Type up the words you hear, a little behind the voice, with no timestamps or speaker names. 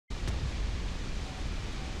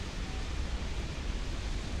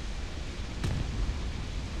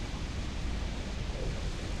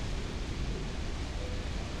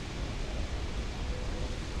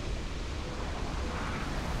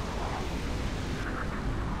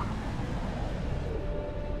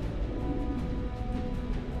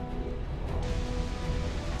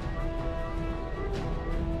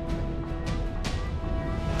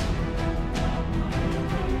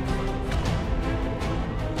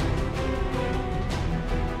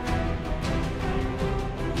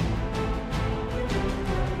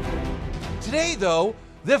Today, though,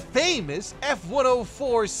 the famous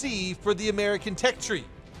F-104C for the American tech tree.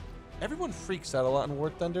 Everyone freaks out a lot in War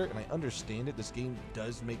Thunder, and I understand it. This game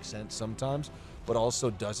does make sense sometimes, but also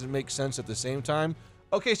doesn't make sense at the same time.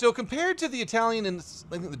 Okay, so compared to the Italian and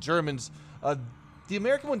I think the Germans, the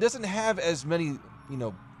American one doesn't have as many,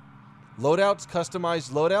 loadouts,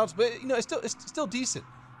 customized loadouts, but it's still decent.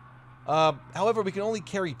 However, we can only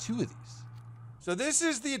carry 2 of these. So this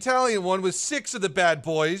is the Italian one with 6 of the bad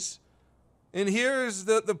boys, and here's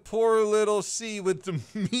the poor little C with the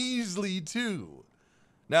measly 2.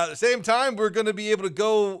 Now, at the same time, we're going to be able to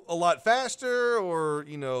go a lot faster, or,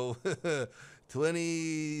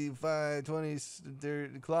 20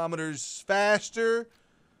 30 kilometers faster.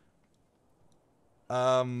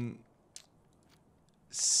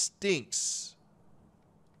 Stinks.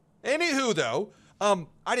 Anywho, though,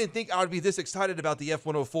 I didn't think I would be this excited about the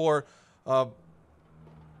F-104,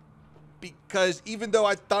 because even though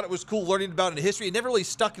I thought it was cool learning about it in history, it never really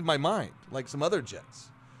stuck in my mind like some other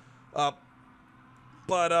jets.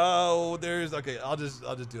 But I'll just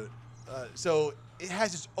do it. So it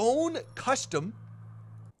has its own custom.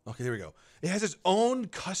 Okay, here we go. It has its own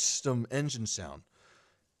custom engine sound.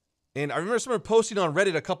 And I remember someone posting on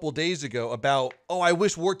Reddit a couple of days ago about, I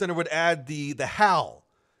wish War Thunder would add the howl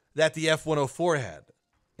that the F-104 had.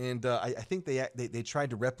 And I think they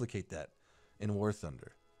tried to replicate that in War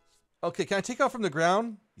Thunder. Okay, can I take off from the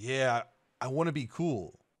ground? Yeah, I want to be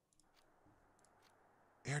cool.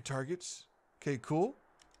 Air targets. Okay, cool.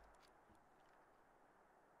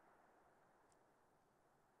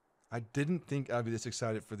 I didn't think I'd be this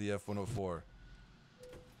excited for the F-104.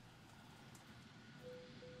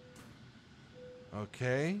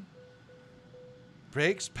 Okay.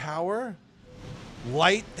 Brakes, power.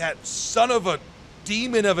 Light that son of a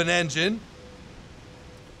demon of an engine.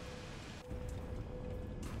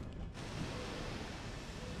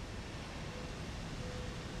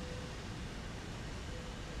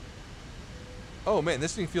 Oh man,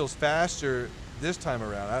 this thing feels faster this time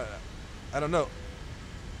around. I don't know.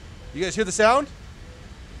 You guys hear the sound?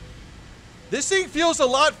 This thing feels a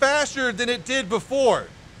lot faster than it did before.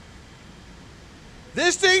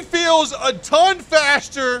 This thing feels a ton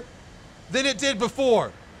faster than it did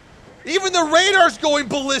before. Even the radar's going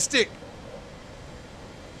ballistic.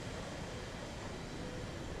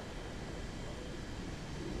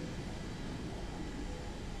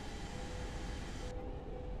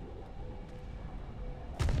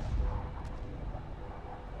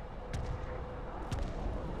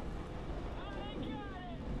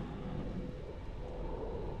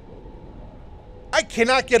 I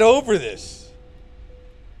cannot get over this.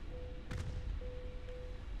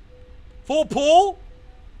 Full pull?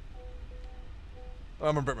 Oh,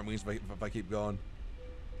 I'm gonna burn my wings if I keep going.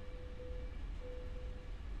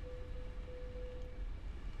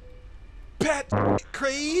 Bat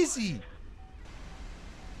crazy.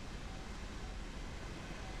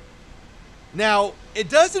 Now, it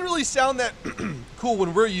doesn't really sound that cool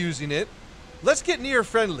when we're using it. Let's get near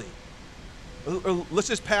friendly. Or let's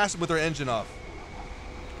just pass it with our engine off.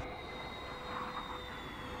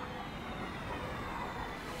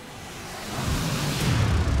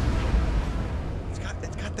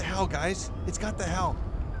 Guys, it's got the hell.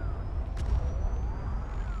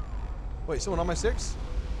 Wait, someone on my 6?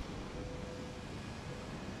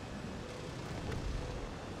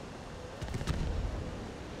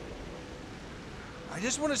 I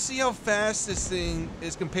just want to see how fast this thing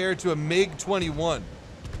is compared to a MiG-21.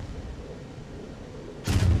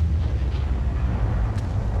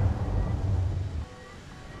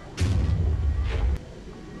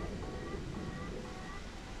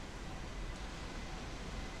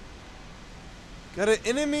 Got an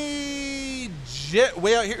enemy jet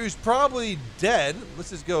way out here who's probably dead.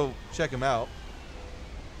 Let's just go check him out.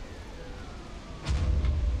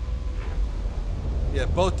 Yeah,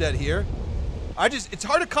 both dead here. It's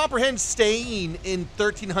hard to comprehend staying in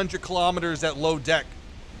 1,300 kilometers at low deck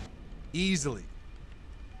easily.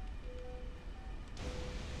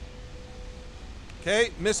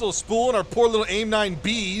 Okay, missile spool and our poor little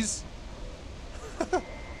AIM-9Bs.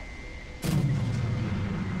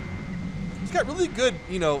 It's got really good,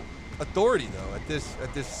 authority though at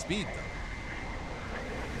this speed though.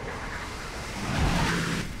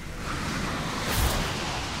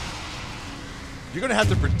 You're gonna have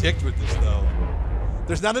to predict with this though.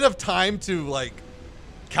 There's not enough time to like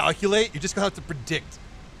calculate. You're just gonna have to predict.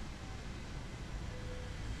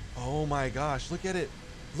 Oh my gosh, look at it.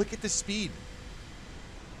 Look at the speed.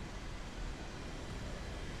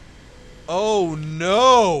 Oh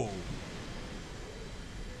no.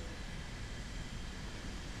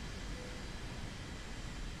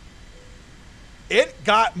 It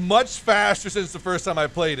got much faster since the first time I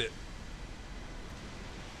played it.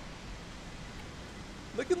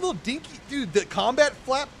 Look at little dinky, dude. The combat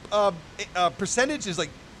flap percentage is like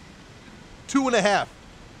 2.5.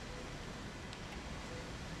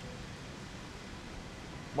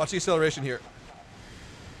 Watch the acceleration here.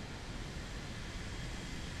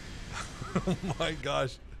 Oh my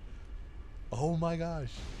gosh. Oh my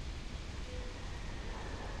gosh.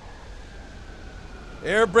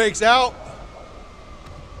 Air brakes out.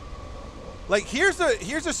 Like here's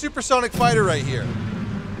a supersonic fighter right here.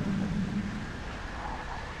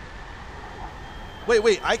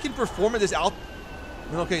 Wait, I can perform at this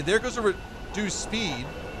okay, there goes a reduced speed.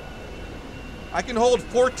 I can hold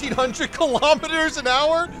 1,400 kilometers an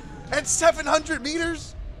hour at 700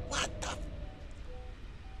 meters? What the?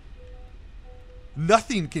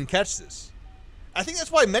 Nothing can catch this. I think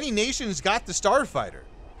that's why many nations got the Starfighter.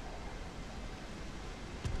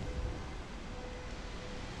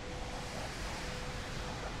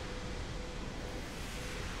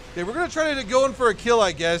 Okay, we're gonna try to go in for a kill,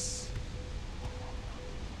 I guess.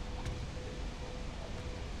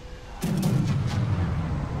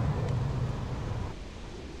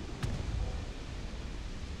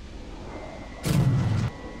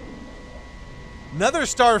 Another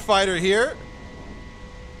Starfighter here.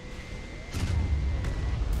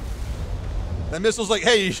 That missile's like,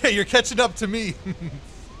 hey, you're catching up to me.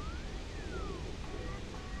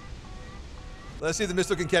 Let's see if the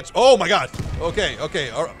missile can catch. Oh my god. Okay.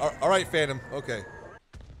 All right, Phantom. Okay.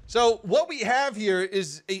 So what we have here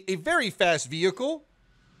is a very fast vehicle.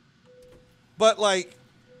 But like,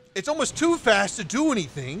 it's almost too fast to do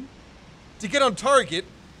anything, to get on target.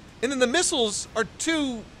 And then the missiles are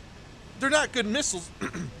they're not good missiles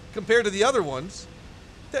compared to the other ones.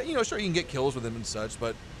 That, you know, sure, you can get kills with them and such,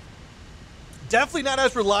 but definitely not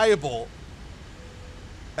as reliable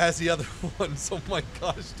as the other ones. Oh my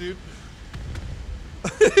gosh, dude.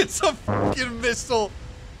 It's a fucking missile.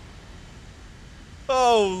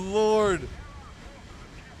 Oh, Lord.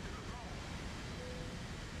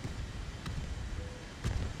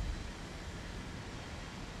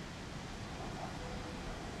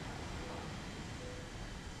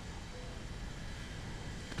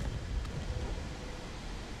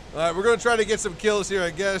 All right, we're going to try to get some kills here, I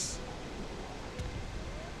guess.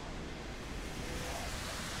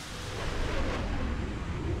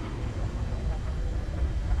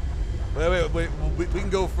 Wait. We can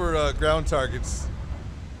go for ground targets.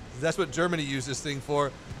 That's what Germany used this thing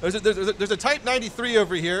for. There's a Type 93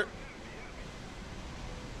 over here.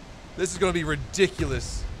 This is going to be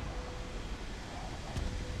ridiculous.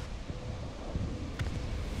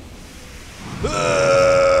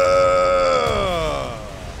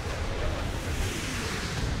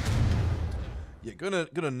 Yeah,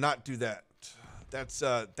 gonna not do that. That's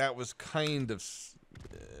that was kind of,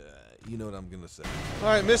 you know what I'm gonna say. All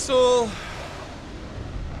right, missile.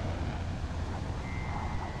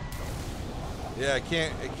 Yeah, it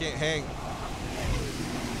can't hang.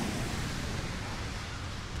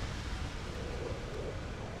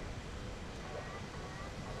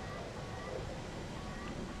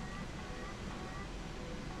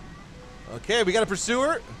 Okay, we got a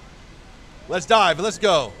pursuer. Let's dive and let's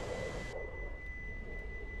go.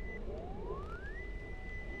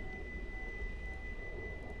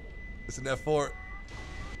 It's an F4.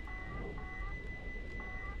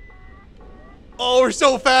 Oh, we're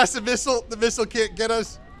so fast, the missile can't get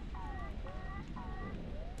us.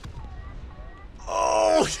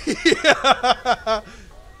 Oh, yeah.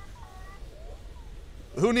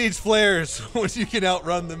 Who needs flares when you can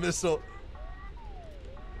outrun the missile?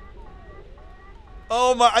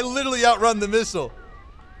 Oh my, I literally outrun the missile.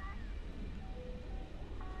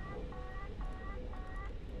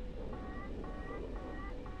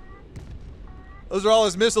 Those are all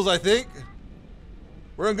his missiles, I think.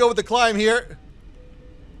 We're gonna go with the climb here.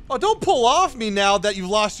 Oh, don't pull off me now that you've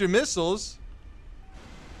lost your missiles.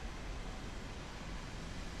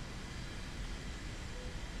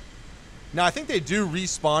 Now, I think they do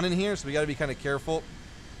respawn in here, so we gotta be kind of careful.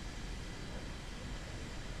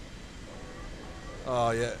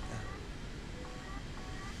 Oh, yeah.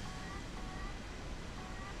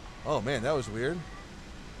 Oh, man, that was weird.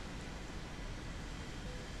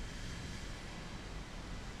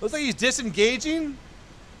 Looks like he's disengaging.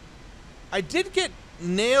 I did get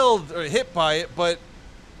nailed or hit by it, but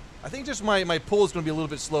I think just my pull is going to be a little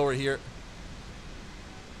bit slower here.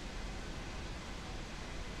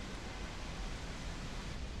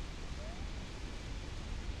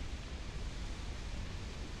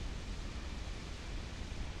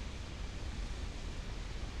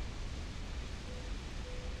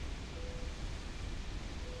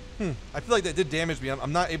 I feel like that did damage me.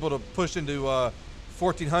 I'm not able to push into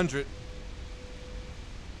 1400.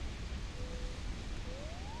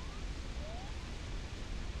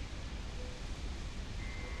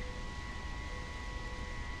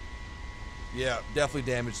 Yeah,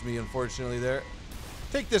 definitely damaged me, unfortunately, there.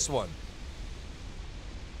 Take this one.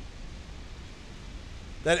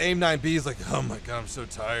 That AIM 9B is like, oh my god, I'm so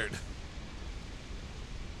tired.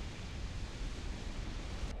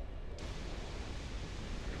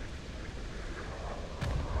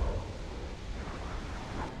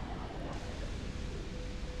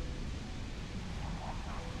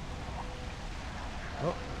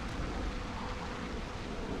 Oh.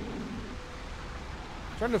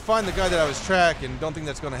 Trying to find the guy that I was tracking. Don't think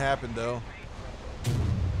that's going to happen, though.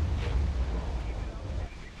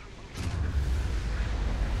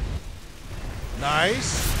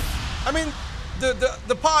 Nice. I mean,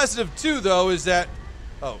 the positive too, though, is that,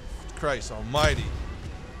 oh Christ Almighty.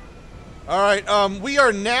 All right, we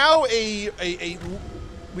are now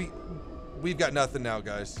we've got nothing now,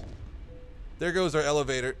 guys. There goes our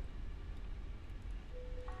elevator.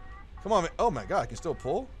 Come on, man. Oh my god, I can still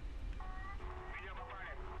pull.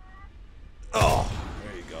 Oh,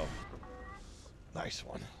 there you go. Nice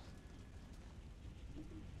one.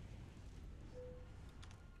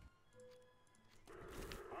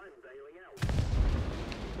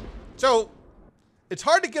 So, it's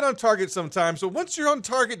hard to get on target sometimes, so once you're on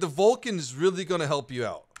target, the Vulcan is really going to help you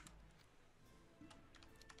out.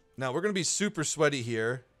 Now, we're going to be super sweaty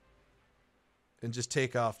here and just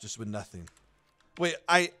take off just with nothing. Wait,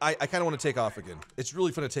 I kind of want to take off again. It's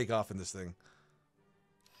really fun to take off in this thing.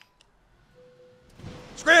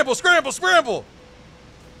 Scramble, scramble, scramble!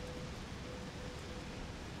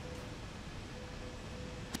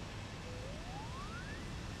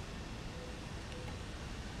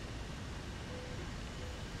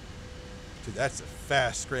 Dude, that's a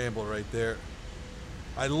fast scramble right there.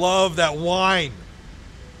 I love that whine.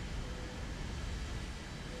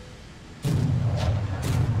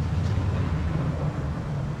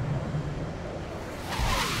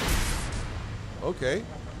 Okay.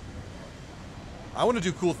 I want to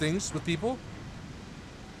do cool things with people.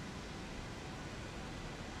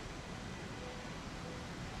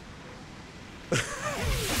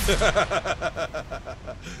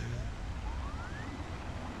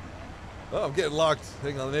 Oh, I'm getting locked.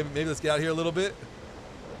 Hang on, maybe let's get out here a little bit.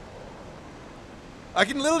 I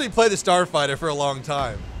can literally play the Starfighter for a long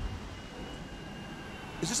time.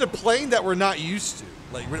 It's just a plane that we're not used to.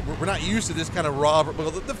 Like, we're not used to this kind of raw.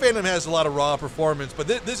 Well, the Phantom has a lot of raw performance, but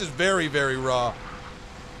this is very, very raw.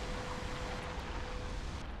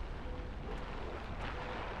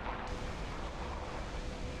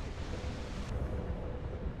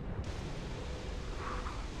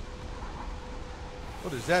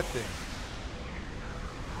 What is that thing?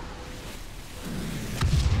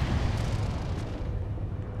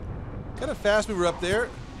 Kind of fast we were up there.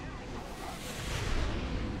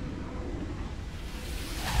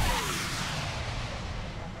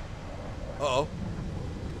 Uh-oh.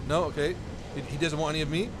 No, okay. He doesn't want any of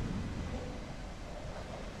me.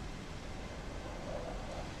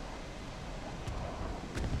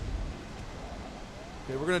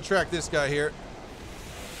 Okay, we're gonna track this guy here.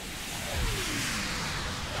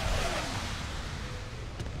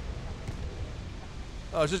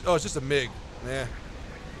 Oh, it's just a MiG. Nah.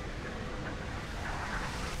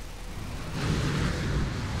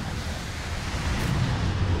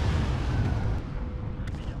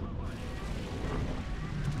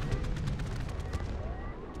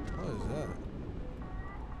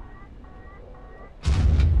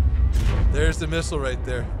 There's the missile right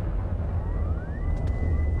there.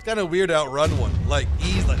 It's kind of weird to outrun one, like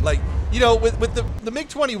easily, like you know, with the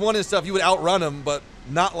MiG-21 and stuff, you would outrun them, but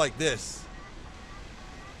not like this.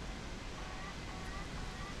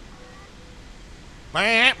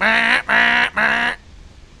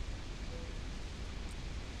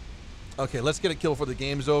 Okay, let's get a kill before the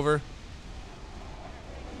game's over.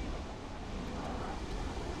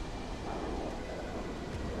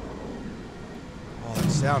 Oh, that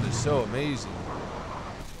sound is so amazing.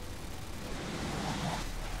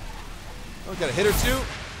 Oh, got a hit or two.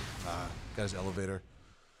 Got his elevator.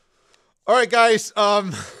 All right, guys. I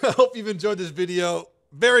hope you've enjoyed this video.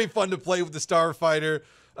 Very fun to play with the Starfighter.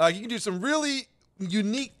 You can do some really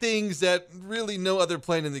unique things that really no other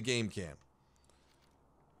plane in the game can.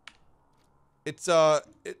 It's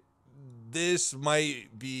this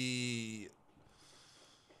might be,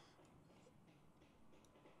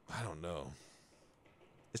 I don't know.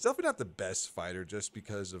 It's definitely not the best fighter just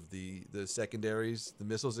because of the secondaries, the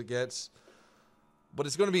missiles it gets. But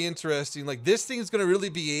it's going to be interesting. Like, this thing is going to really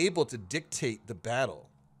be able to dictate the battle.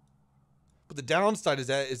 But the downside is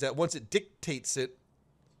that once it dictates it,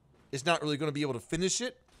 it's not really going to be able to finish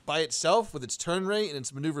it by itself with its turn rate and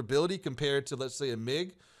its maneuverability compared to, let's say, a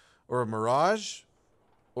MiG or a Mirage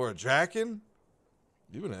or a Draken.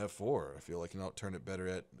 Even an F4, I feel like, can outturn it better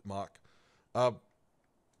at Mach. But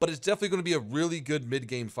it's definitely going to be a really good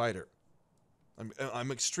mid-game fighter.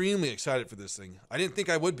 I'm extremely excited for this thing. I didn't think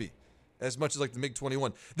I would be, as much as like the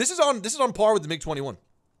MiG-21. This is on par with the MiG-21.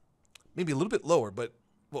 Maybe a little bit lower, but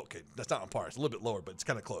well, okay, that's not on par. It's a little bit lower, but it's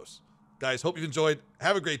kind of close. Guys, hope you've enjoyed.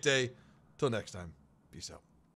 Have a great day. Till next time. Peace out.